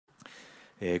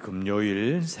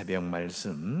금요일 새벽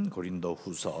말씀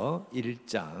고린도후서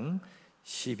 1장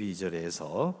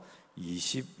 12절에서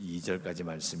 22절까지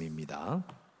말씀입니다.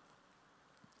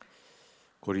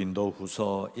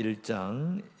 고린도후서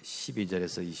 1장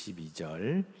 12절에서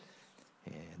 22절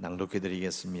낭독해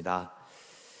드리겠습니다.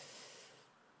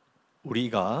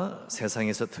 우리가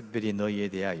세상에서 특별히 너희에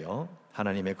대하여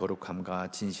하나님의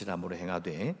거룩함과 진실함으로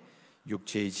행하되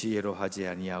육체의 지혜로 하지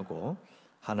아니하고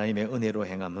하나님의 은혜로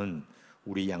행함은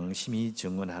우리 양심이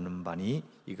증언하는 바니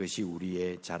이것이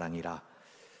우리의 자랑이라.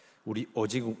 우리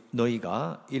오직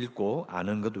너희가 읽고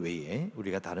아는 것 외에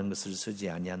우리가 다른 것을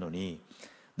쓰지 아니하노니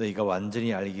너희가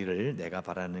완전히 알기를 내가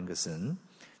바라는 것은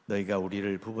너희가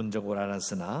우리를 부분적으로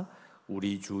알았으나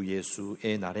우리 주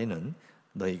예수의 날에는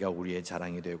너희가 우리의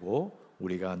자랑이 되고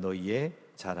우리가 너희의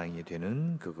자랑이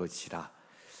되는 그것이라.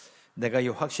 내가 이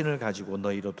확신을 가지고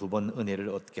너희로 두 번 은혜를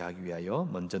얻게 하기 위하여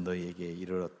먼저 너희에게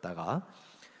이르렀다가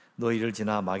너희를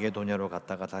지나 마게도냐로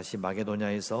갔다가 다시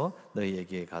마게도냐에서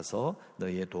너희에게 가서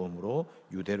너희의 도움으로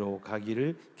유대로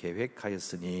가기를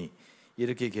계획하였으니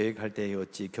이렇게 계획할 때에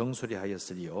어찌 경솔히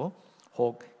하였으리요?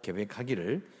 혹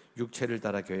계획하기를 육체를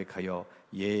따라 계획하여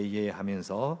예예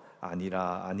하면서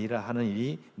아니라 아니라 하는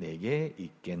일이 내게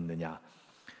있겠느냐?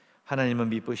 하나님은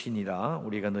미쁘시니라.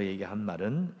 우리가 너희에게 한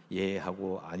말은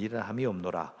예하고 아니라 함이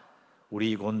없노라.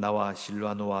 우리 곧 나와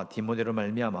실로아노와 디모데로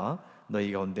말미암아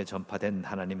너희 가운데 전파된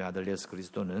하나님의 아들 예수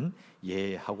그리스도는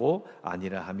예하고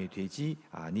아니라 함이 되지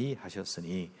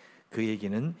아니하셨으니 그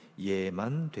얘기는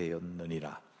예만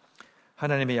되었느니라.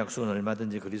 하나님의 약속은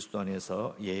얼마든지 그리스도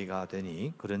안에서 예가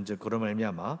되니 그런즉 그로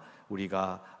말미암아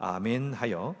우리가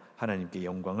아멘하여 하나님께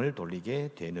영광을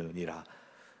돌리게 되느니라.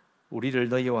 우리를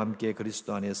너희와 함께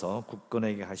그리스도 안에서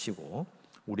굳건하게 하시고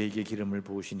우리에게 기름을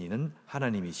부으신 이는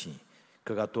하나님이시니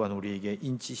그가 또한 우리에게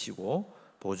인치시고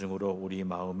보증으로 우리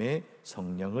마음에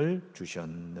성령을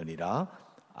주셨느니라.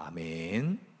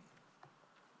 아멘.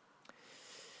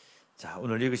 자,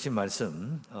 오늘 읽으신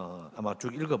말씀 아마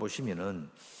쭉 읽어보시면은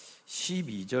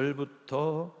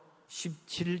 12절부터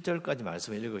 17절까지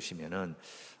말씀을 읽으시면은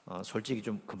솔직히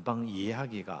좀 금방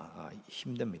이해하기가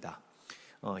힘듭니다.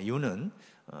 이유는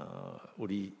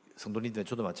우리 성도님들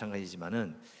저도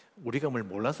마찬가지지만은 우리가 뭘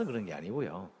몰라서 그런 게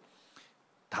아니고요.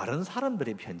 다른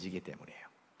사람들의 편지이기 때문이에요.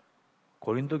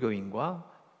 고린도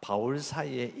교인과 바울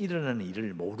사이에 일어나는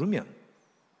일을 모르면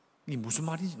이게 무슨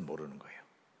말인지는 모르는 거예요.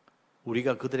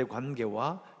 우리가 그들의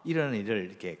관계와 일어나는 일을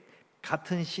이렇게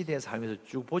같은 시대에 살면서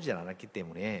쭉 보지 않았기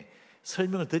때문에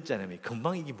설명을 듣지 않으면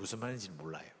금방 이게 무슨 말인지는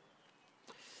몰라요.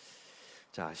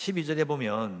 자, 12절에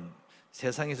보면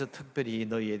세상에서 특별히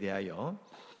너희에 대하여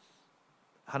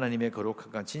하나님의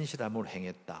거룩함과 진실함을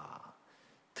행했다.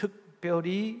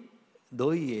 특별히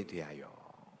너희에 대하여.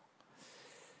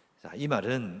 자, 이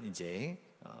말은 이제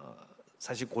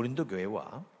사실 고린도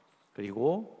교회와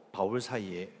그리고 바울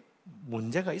사이에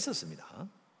문제가 있었습니다.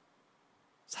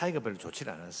 사이가 별로 좋지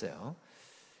않았어요.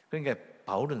 그러니까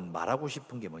바울은 말하고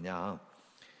싶은 게 뭐냐?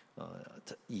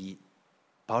 이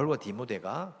바울과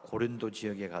디모데가 고린도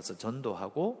지역에 가서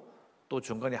전도하고 또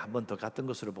중간에 한 번 더 갔던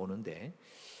것으로 보는데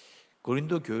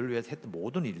고린도 교회를 위해서 했던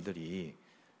모든 일들이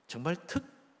정말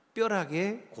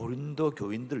특별하게 고린도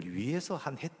교인들을 위해서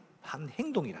한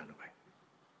행동이라는 거예요.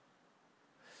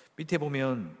 밑에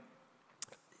보면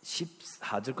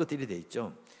 14절 끝들이 돼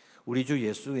있죠. 우리 주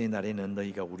예수의 날에는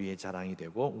너희가 우리의 자랑이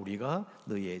되고 우리가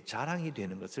너희의 자랑이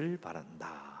되는 것을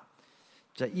바란다.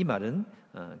 자, 이 말은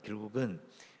결국은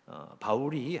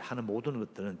바울이 하는 모든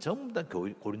것들은 전부 다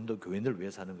고린도 교인들을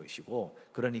위해서 하는 것이고,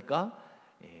 그러니까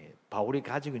바울이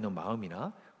가지고 있는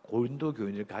마음이나 고린도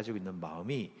교인들이 가지고 있는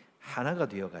마음이 하나가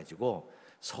되어가지고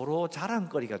서로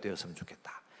자랑거리가 되었으면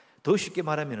좋겠다. 더 쉽게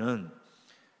말하면은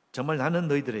정말 나는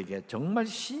너희들에게 정말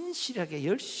신실하게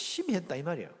열심히 했다 이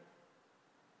말이에요.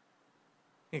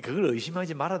 그걸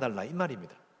의심하지 말아달라 이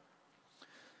말입니다.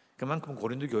 그만큼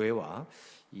고린도 교회와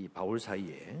이 바울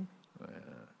사이에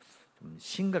좀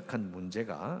심각한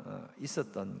문제가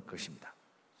있었던 것입니다.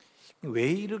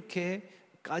 왜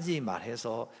이렇게까지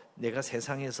말해서 내가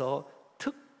세상에서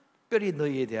특별히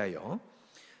너희에 대하여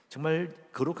정말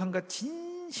거룩함과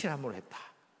진실함으로 했다.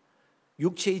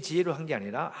 육체의 지혜로 한 게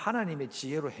아니라 하나님의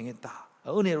지혜로 행했다.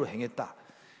 은혜로 행했다.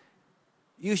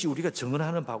 이것이 우리가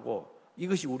증언하는 바고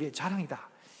이것이 우리의 자랑이다.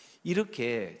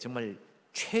 이렇게 정말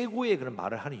최고의 그런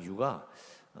말을 하는 이유가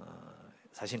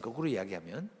사실 거꾸로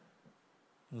이야기하면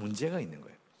문제가 있는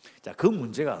거예요. 자, 그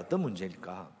문제가 어떤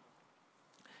문제일까?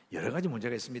 여러 가지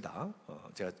문제가 있습니다.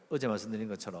 제가 어제 말씀드린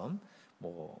것처럼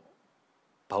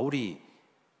바울이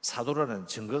사도라는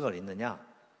증거가 있느냐?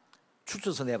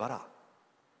 추천서 내봐라.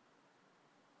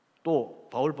 또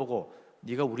바울 보고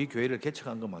네가 우리 교회를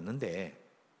개척한 거 맞는데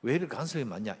왜 이렇게 간섭이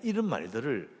많냐? 이런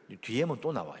말들을 뒤에면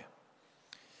또 나와요.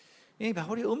 이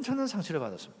바울이 엄청난 상처를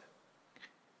받았습니다.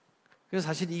 그래서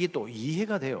사실 이게 또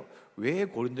이해가 돼요. 왜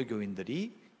고린도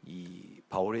교인들이 이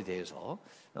바울에 대해서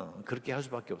그렇게 할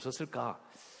수밖에 없었을까?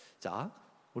 자,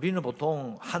 우리는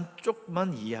보통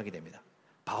한쪽만 이해하게 됩니다.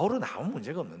 바울은 아무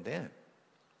문제가 없는데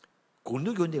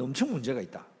고린도 교인들이 엄청 문제가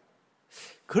있다.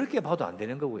 그렇게 봐도 안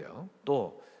되는 거고요.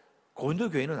 또 고린도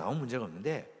교회는 아무 문제가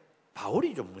없는데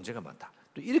바울이 좀 문제가 많다.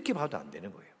 또 이렇게 봐도 안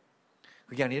되는 거예요.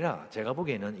 그게 아니라 제가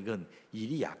보기에는 이건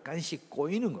일이 약간씩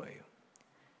꼬이는 거예요.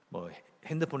 뭐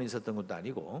핸드폰이 있었던 것도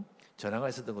아니고 전화가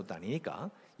있었던 것도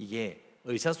아니니까 이게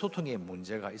의사소통에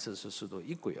문제가 있었을 수도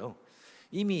있고요.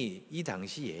 이미 이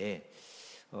당시에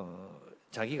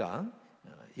자기가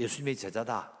예수님의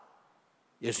제자다,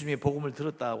 예수님의 복음을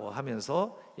들었다고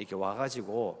하면서 이렇게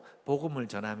와가지고 복음을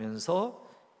전하면서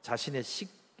자신의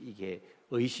이게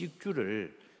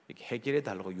의식주를 이렇게 해결해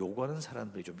달라고 요구하는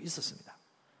사람들이 좀 있었습니다.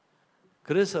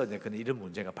 그래서 이런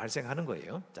문제가 발생하는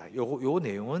거예요. 자, 요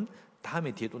내용은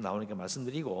다음에 뒤에 또 나오니까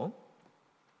말씀드리고,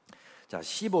 자,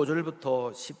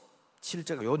 15절부터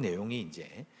 17절 요 내용이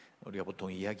이제 우리가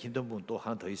보통 이해하기 힘든 부분 또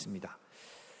하나 더 있습니다.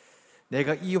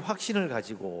 내가 이 확신을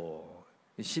가지고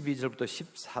 12절부터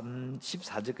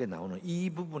 14절까지 나오는 이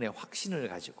부분의 확신을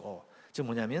가지고, 즉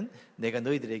뭐냐면 내가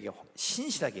너희들에게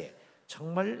신실하게,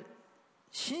 정말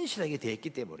신실하게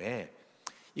대했기 때문에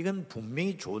이건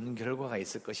분명히 좋은 결과가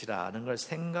있을 것이라는 걸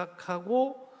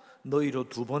생각하고 너희로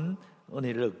 2번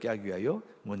은혜를 얻게 하기 위하여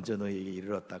먼저 너희에게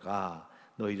이르렀다가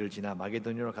너희를 지나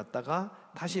마게도냐로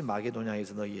갔다가 다시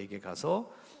마게도냐에서 너희에게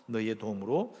가서 너희의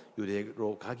도움으로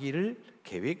유대로 가기를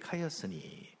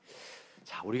계획하였으니.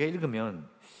 자, 우리가 읽으면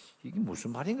이게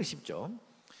무슨 말인가 싶죠.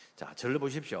 자, 절로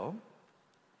보십시오.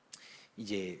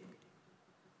 이제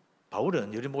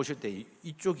바울은 여기 모실 때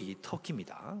이쪽이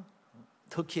터키입니다.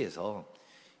 터키에서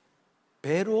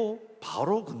배로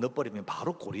바로 건너버리면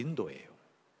바로 고린도예요.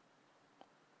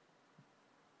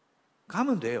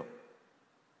 가면 돼요.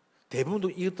 대부분도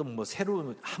이것도 뭐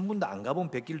새로 한 번도 안 가본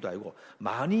백길도 아니고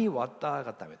많이 왔다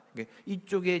갔다 합니다. 그러니까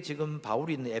이쪽에 지금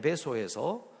바울이 있는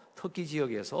에베소에서 터키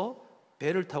지역에서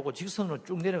배를 타고 직선으로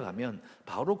쭉 내려가면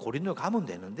바로 고린도 가면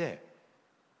되는데,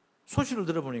 소식을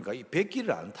들어보니까 이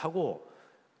백길을 안 타고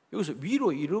여기서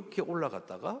위로 이렇게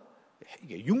올라갔다가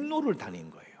이게 육로를 다닌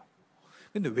거예요.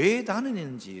 근데 왜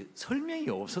다니는지 설명이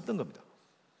없었던 겁니다.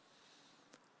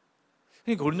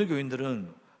 그러니까 고린도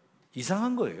교인들은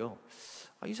이상한 거예요.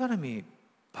 이 사람이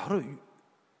바로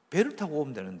배를 타고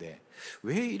오면 되는데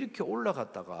왜 이렇게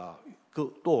올라갔다가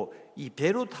또 이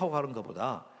배로 타고 가는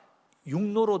것보다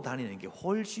육로로 다니는 게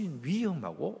훨씬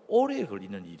위험하고 오래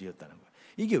걸리는 일이었다는 거예요.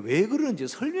 이게 왜 그런지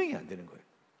설명이 안 되는 거예요.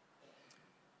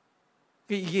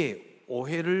 이게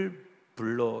오해를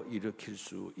불러일으킬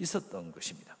수 있었던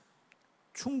것입니다.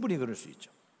 충분히 그럴 수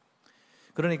있죠.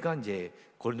 그러니까 이제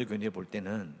고린도 교인들이 볼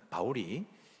때는 바울이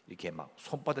이렇게 막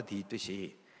손바닥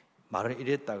뒤집듯이 말을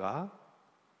이랬다가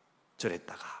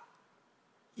저랬다가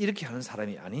이렇게 하는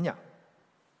사람이 아니냐,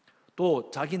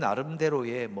 또 자기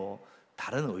나름대로의 뭐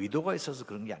다른 의도가 있어서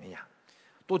그런 게 아니냐.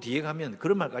 또 뒤에 가면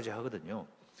그런 말까지 하거든요.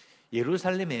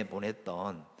 예루살렘에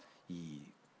보냈던 이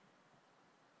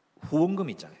후원금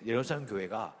있잖아요. 예루살렘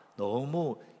교회가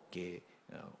너무 이렇게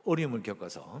어려움을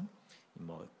겪어서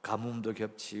뭐 가뭄도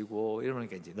겹치고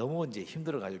이러니까 이제 너무 이제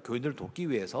힘들어가지고 교인들을 돕기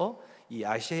위해서 이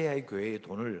아시아의 교회의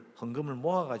돈을 헌금을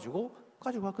모아가지고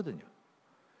가지고 왔거든요.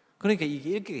 그러니까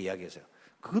이게 이렇게 이야기했어요.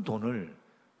 그 돈을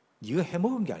네가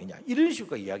해먹은 게 아니냐, 이런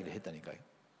식으로 이야기를 했다니까요.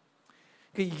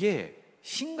 그러니까 이게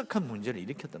심각한 문제를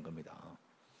일으켰던 겁니다.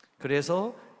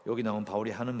 그래서 여기 나온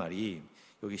바울이 하는 말이,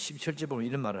 여기 17절 보면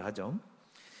이런 말을 하죠.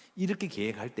 이렇게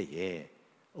계획할 때에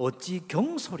어찌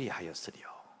경솔히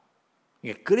하였으리요.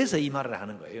 그래서 이 말을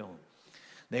하는 거예요.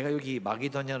 내가 여기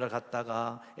마게도냐를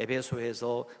갔다가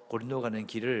에베소에서 고린도 가는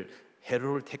길을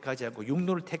해로를 택하지 않고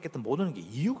육로를 택했던 모든 게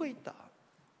이유가 있다.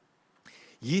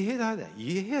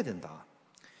 이해해야 된다.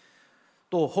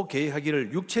 또 혹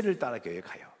계획하기를 육체를 따라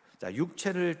계획하여. 자,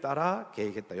 육체를 따라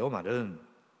계획했다. 이 말은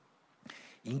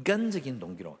인간적인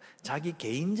동기로 자기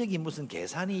개인적인 무슨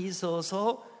계산이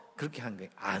있어서 그렇게 한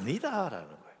게 아니다라는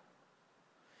거예요.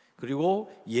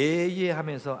 그리고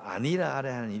예하면서 아니라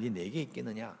하는 일이 내게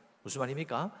있겠느냐? 무슨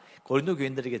말입니까? 고린도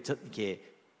교인들에게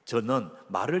이렇게 전언,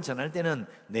 말을 전할 때는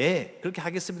네, 그렇게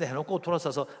하겠습니다 해놓고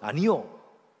돌아서서 아니요,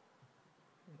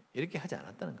 이렇게 하지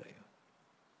않았다는 거예요.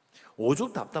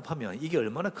 오죽 답답하면 이게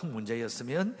얼마나 큰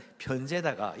문제였으면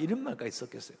편지에다가 이런 말까지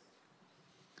썼겠어요.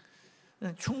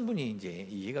 충분히 이제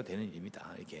이해가 되는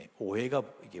일입니다. 이게 오해가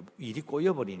이게 일이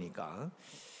꼬여버리니까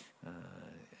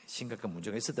심각한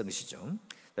문제가 있었던 것이죠.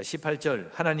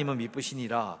 18절 하나님은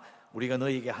미쁘시니라 우리가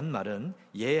너희에게 한 말은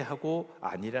예하고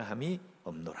아니라 함이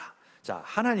없노라. 자,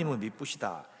 하나님은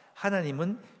미쁘시다,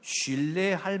 하나님은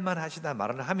신뢰할 만하시다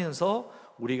말을 하면서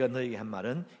우리가 너희에게 한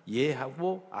말은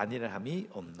예하고 아니라 함이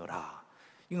없노라.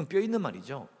 이건 뼈 있는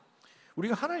말이죠.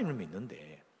 우리가 하나님을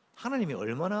믿는데 하나님이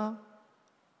얼마나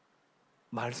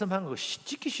말씀한 거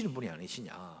지키시는 분이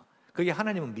아니시냐. 그게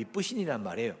하나님은 미쁘신이란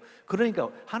말이에요. 그러니까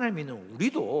하나님 믿는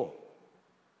우리도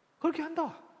그렇게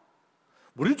한다.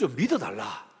 우리를 좀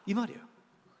믿어달라 이 말이에요.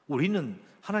 우리는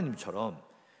하나님처럼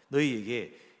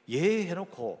너희에게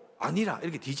예해놓고 아니라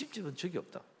이렇게 뒤집집은 적이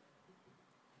없다.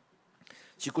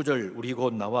 19절 우리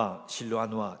곧 나와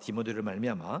실로아누와 디모데를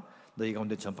말미암아 너희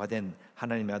가운데 전파된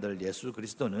하나님의 아들 예수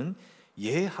그리스도는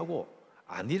예하고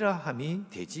아니라 함이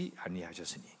되지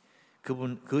아니하셨으니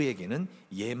그에게는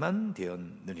예만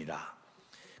되었느니라.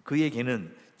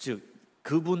 그에게는 즉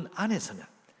그분 안에서는,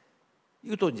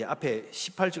 이것도 이제 앞에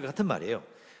 18절 같은 말이에요.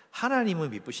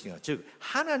 하나님은 미쁘시니까, 즉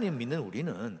하나님 믿는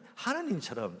우리는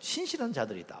하나님처럼 신실한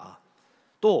자들이다.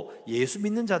 또 예수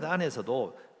믿는 자들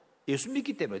안에서도 예수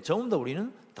믿기 때문에 전부 다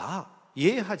우리는 다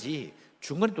예하지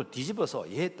중간에 또 뒤집어서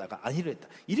예했다가 아니라 했다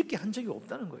이렇게 한 적이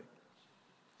없다는 거예요.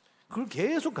 그걸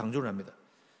계속 강조를 합니다.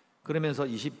 그러면서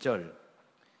 20절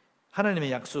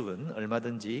하나님의 약속은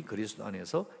얼마든지 그리스도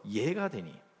안에서 예가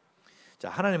되니. 자,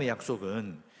 하나님의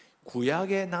약속은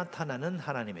구약에 나타나는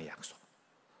하나님의 약속,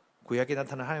 구약에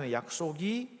나타나는 하나님의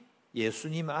약속이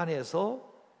예수님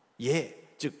안에서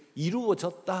즉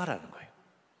이루어졌다라는 거예요.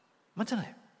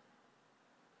 맞잖아요.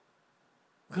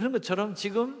 그런 것처럼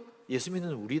지금 예수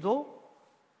믿는 우리도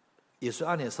예수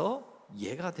안에서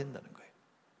예가 된다는 거예요.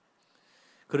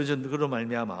 그로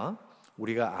말미암아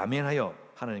우리가 아멘하여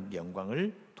하나님께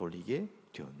영광을 돌리게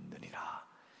되었느니라.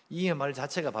 이 말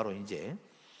자체가 바로 이제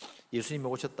예수님이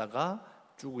오셨다가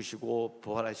죽으시고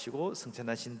부활하시고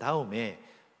승천하신 다음에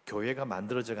교회가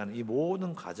만들어져가는 이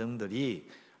모든 과정들이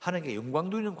하나님께 영광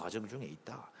돌리는 과정 중에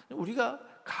있다. 우리가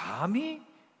감히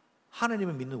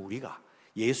하나님을 믿는 우리가,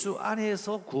 예수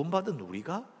안에서 구원받은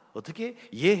우리가 어떻게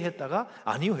예했다가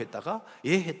아니요 했다가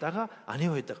예했다가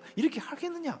아니요 했다가 이렇게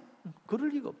하겠느냐? 그럴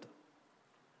리가 없다.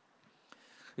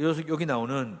 여기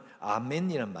나오는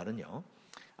아멘이라는 말은요,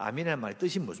 아멘이라는 말의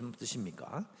뜻이 무슨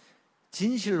뜻입니까?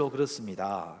 진실로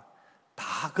그렇습니다,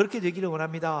 다 그렇게 되기를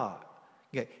원합니다.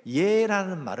 그러니까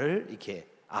예라는 말을 이렇게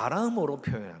아람어로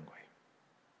표현한 거예요.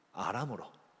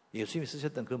 아람어로 예수님이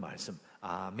쓰셨던 그 말씀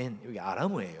아멘, 여기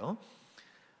아람어예요.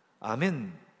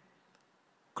 아멘,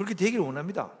 그렇게 되기를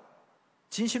원합니다.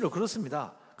 진실로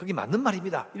그렇습니다, 그게 맞는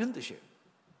말입니다, 이런 뜻이에요.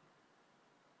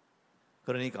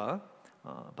 그러니까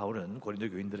바울은 고린도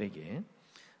교인들에게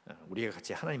우리가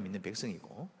같이 하나님 믿는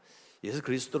백성이고 예수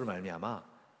그리스도를 말미암아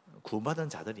구원받은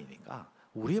자들이니까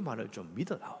우리의 말을 좀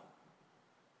믿어다오,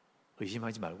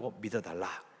 의심하지 말고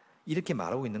믿어달라, 이렇게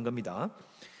말하고 있는 겁니다.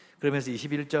 그러면서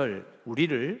 21절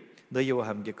우리를 너희와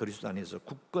함께 그리스도 안에서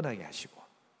굳건하게 하시고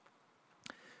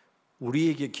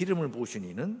우리에게 기름을 부으신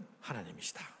이는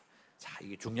하나님이시다. 자,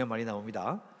 이게 중요한 말이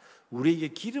나옵니다. 우리에게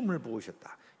기름을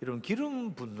부으셨다. 여러분,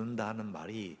 기름 붓는다는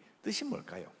말이 뜻이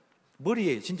뭘까요?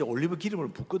 머리에 진짜 올리브 기름을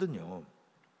붓거든요.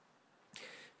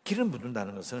 기름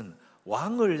붓는다는 것은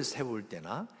왕을 세울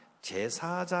때나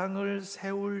제사장을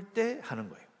세울 때 하는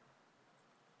거예요.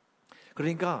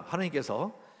 그러니까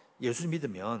하나님께서 예수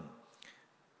믿으면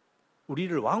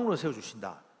우리를 왕으로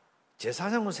세워주신다,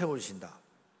 제사장으로 세워주신다,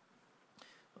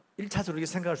 1차적으로 이렇게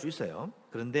생각할 수 있어요.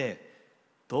 그런데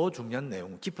더 중요한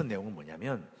내용, 깊은 내용은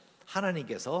뭐냐면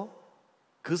하나님께서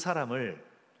그 사람을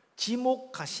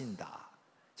지목하신다.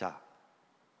 자,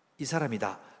 이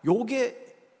사람이다,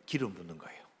 요게 기름 붓는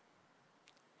거예요.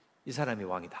 이 사람이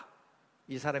왕이다,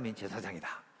 이 사람이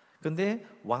제사장이다. 그런데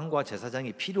왕과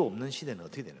제사장이 필요 없는 시대는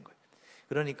어떻게 되는 거예요?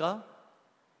 그러니까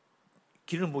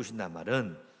기름 부으신다는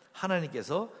말은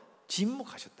하나님께서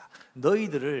지목하셨다.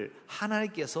 너희들을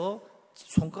하나님께서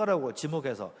손가락으로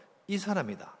지목해서 이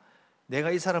사람이다,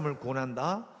 내가 이 사람을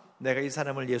구원한다, 내가 이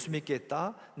사람을 예수 믿게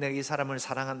했다, 내가 이 사람을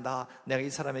사랑한다, 내가 이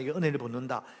사람에게 은혜를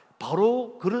붓는다,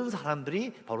 바로 그런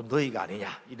사람들이 바로 너희가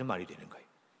아니냐, 이런 말이 되는 거예요.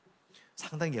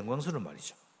 상당히 영광스러운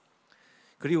말이죠.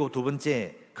 그리고 두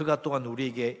번째, 그가 또한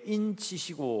우리에게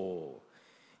인치시고,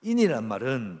 인이란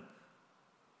말은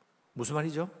무슨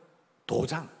말이죠?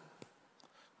 도장을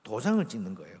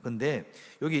찍는 거예요. 근데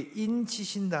여기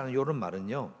인치신다는 이런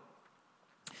말은요,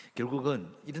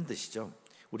 결국은 이런 뜻이죠.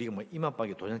 우리가 뭐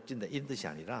이마박에 도장 찍는다 이런 뜻이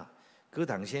아니라, 그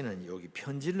당시에는 여기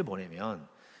편지를 보내면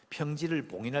편지를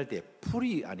봉인할 때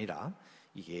풀이 아니라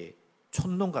이게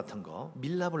촌농 같은 거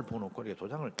밀랍을 부어놓고 이렇게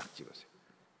도장을 딱 찍었어요.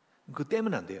 그거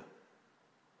떼면 안 돼요.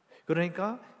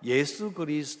 그러니까 예수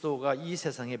그리스도가 이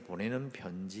세상에 보내는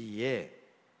편지에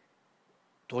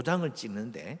도장을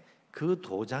찍는데 그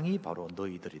도장이 바로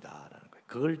너희들이다라는 거예요.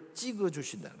 그걸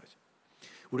찍어주신다는 거죠.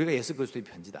 우리가 예수 그리스도의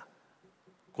편지다.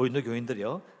 고린도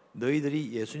교인들이요,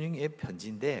 너희들이 예수님의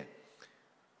편지인데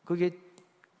그게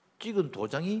찍은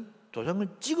도장을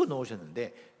찍어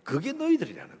놓으셨는데 그게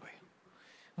너희들이라는 거예요.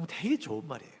 되게 좋은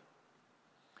말이에요.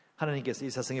 하나님께서 이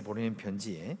세상에 보내는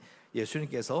편지에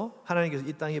예수님께서 하나님께서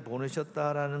이 땅에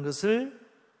보내셨다라는 것을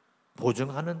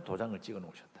보증하는 도장을 찍어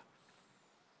놓으셨다.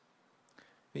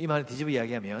 이 말을 뒤집어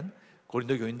이야기하면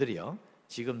고린도 교인들이요,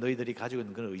 지금 너희들이 가지고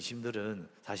있는 그런 의심들은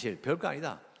사실 별거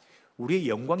아니다. 우리의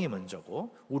영광이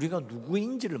먼저고 우리가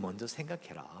누구인지를 먼저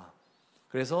생각해라.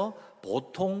 그래서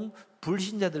보통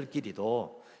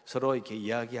불신자들끼리도 서로 이렇게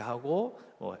이야기하고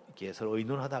이렇게 서로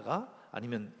의논하다가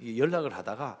아니면 연락을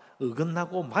하다가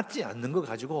어긋나고 맞지 않는 거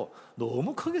가지고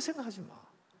너무 크게 생각하지 마.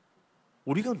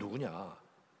 우리가 누구냐?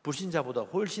 불신자보다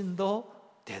훨씬 더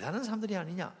대단한 사람들이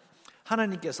아니냐?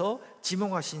 하나님께서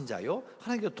지명하신 자요,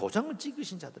 하나님께서 도장을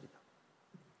찍으신 자들이다.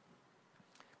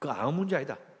 그거 아무 문제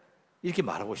아니다. 이렇게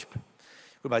말하고 싶어요.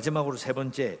 그리고 마지막으로 세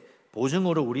번째,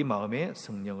 보증으로 우리 마음에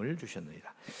성령을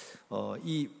주셨느니라.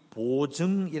 이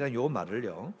보증이라는 요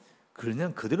말을요,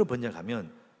 그냥 그대로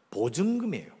번역하면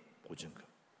보증금이에요.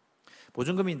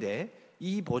 보증금인데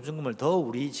이 보증금을 더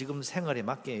우리 지금 생활에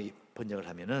맞게 번역을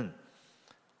하면은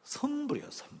선불이에요.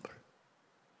 선불.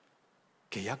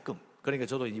 계약금. 그러니까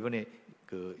저도 이번에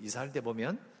그 이사할 때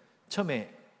보면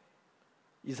처음에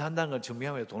이사한다는 걸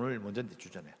증명하면 돈을 먼저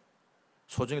주잖아요.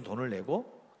 소정의 돈을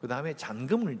내고 그 다음에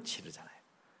잔금을 치르잖아요.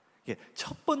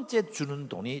 첫 번째 주는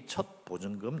돈이 첫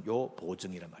보증금, 요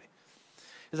보증이란 말이에요.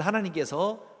 그래서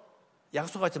하나님께서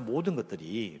약속하신 모든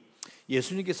것들이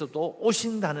예수님께서도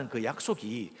오신다는 그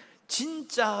약속이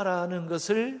진짜라는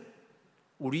것을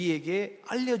우리에게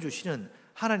알려주시는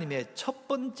하나님의 첫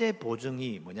번째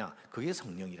보증이 뭐냐? 그게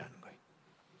성령이라는 거예요.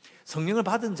 성령을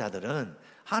받은 자들은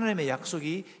하나님의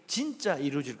약속이 진짜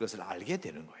이루어질 것을 알게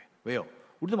되는 거예요. 왜요?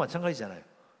 우리도 마찬가지잖아요.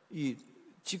 이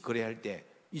집 거래할 때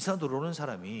이사 들어오는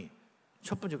사람이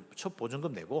첫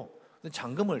보증금 내고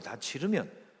잔금을 다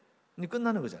치르면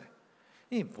끝나는 거잖아요.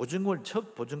 이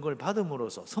첫 보증금을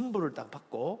받음으로써 선불을 딱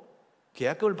받고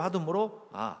계약금을 받음으로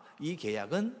이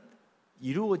계약은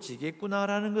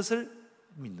이루어지겠구나라는 것을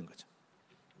믿는 거죠.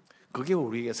 그게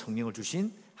우리에게 성령을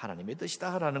주신 하나님의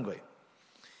뜻이다라는 거예요.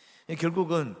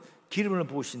 결국은 기름을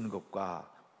부으신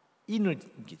것과 인을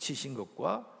치신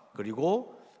것과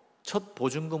그리고 첫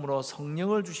보증금으로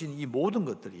성령을 주신 이 모든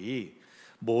것들이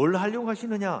뭘 하려고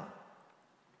하시느냐?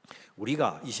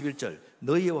 우리가 21절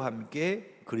너희와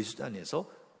함께 그리스도 안에서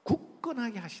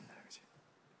굳건하게 하신다는 거죠.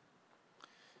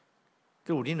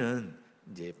 그 우리는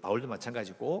이제 바울도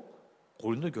마찬가지고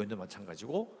고린도 교인도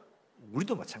마찬가지고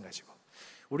우리도 마찬가지고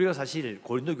우리가 사실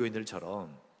고린도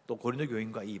교인들처럼 또 고린도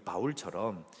교인과 이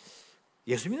바울처럼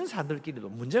예수 믿는 사람들끼리도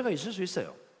문제가 있을 수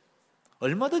있어요.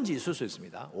 얼마든지 있을 수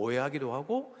있습니다. 오해하기도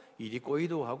하고 일이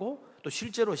꼬이기도 하고 또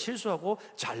실제로 실수하고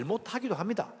잘못하기도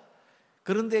합니다.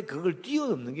 그런데 그걸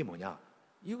뛰어넘는 게 뭐냐?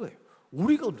 이거예요.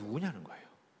 우리가 누구냐는 거예요.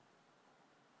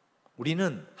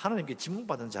 우리는 하나님께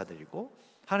지목받은 자들이고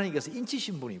하나님께서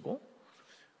인치신 분이고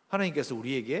하나님께서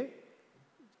우리에게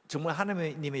정말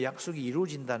하나님의 약속이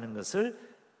이루어진다는 것을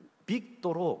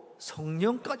믿도록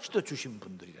성령까지도 주신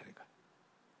분들이라는 거예요.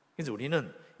 그래서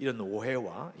우리는 이런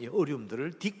오해와 이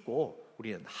어려움들을 딛고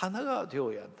우리는 하나가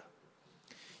되어야 한다.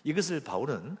 이것을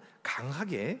바울은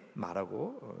강하게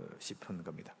말하고 싶은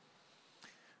겁니다.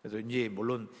 그래서 이제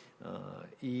물론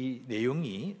이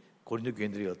내용이 고린도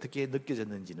교인들이 어떻게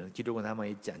느껴졌는지는 기록은 남아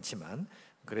있지 않지만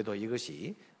그래도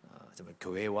이것이 정말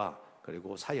교회와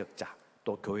그리고 사역자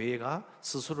또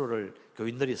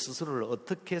교인들이 스스로를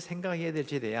어떻게 생각해야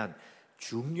될지에 대한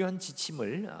중요한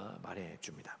지침을 말해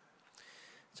줍니다.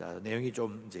 자, 내용이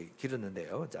좀 이제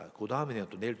길었는데요. 자, 그 다음에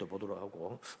또 내일 또 보도록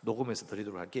하고 녹음해서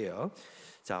드리도록 할게요.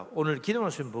 자, 오늘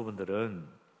기도할 수 있는 부분들은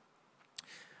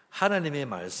하나님의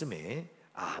말씀에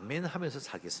아멘 하면서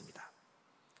살겠습니다.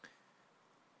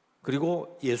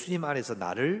 그리고 예수님 안에서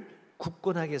나를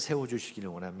굳건하게 세워주시기를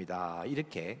원합니다.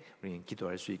 이렇게 우리는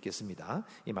기도할 수 있겠습니다.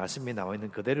 이 말씀에 나와 있는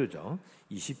그대로죠.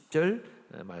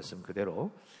 20절 말씀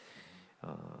그대로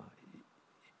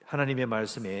하나님의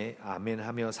말씀에 아멘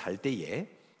하며 살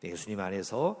때에 예수님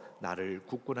안에서 나를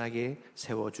굳건하게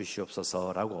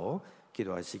세워주시옵소서라고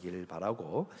기도하시길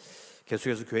바라고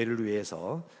계속해서 교회를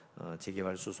위해서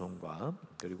재개발 수송과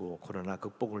그리고 코로나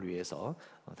극복을 위해서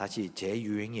다시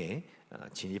재유행에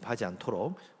진입하지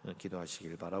않도록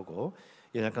기도하시길 바라고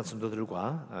연약한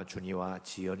성도들과 준이와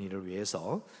지연이를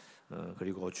위해서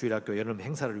그리고 주일학교 여름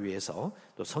행사를 위해서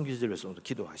또 성교제를 위해서도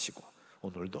기도하시고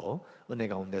오늘도 은혜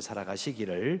가운데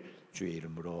살아가시기를 주의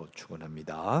이름으로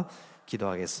축원합니다.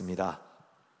 기도하겠습니다.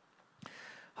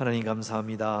 하나님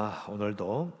감사합니다.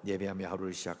 오늘도 예배하며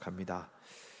하루를 시작합니다.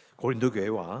 고린도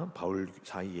교회와 바울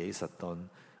사이에 있었던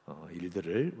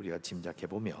일들을 우리가 짐작해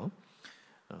보며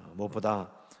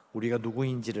무엇보다 우리가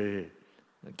누구인지를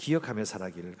기억하며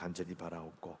살아기를 간절히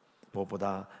바라옵고,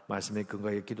 무엇보다 말씀에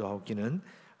근거해 기도하옵기는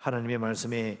하나님의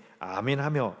말씀에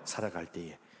아멘하며 살아갈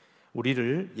때에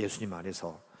우리를 예수님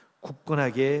안에서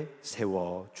굳건하게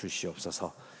세워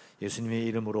주시옵소서. 예수님의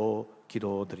이름으로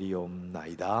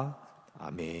기도드리옵나이다.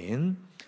 아멘.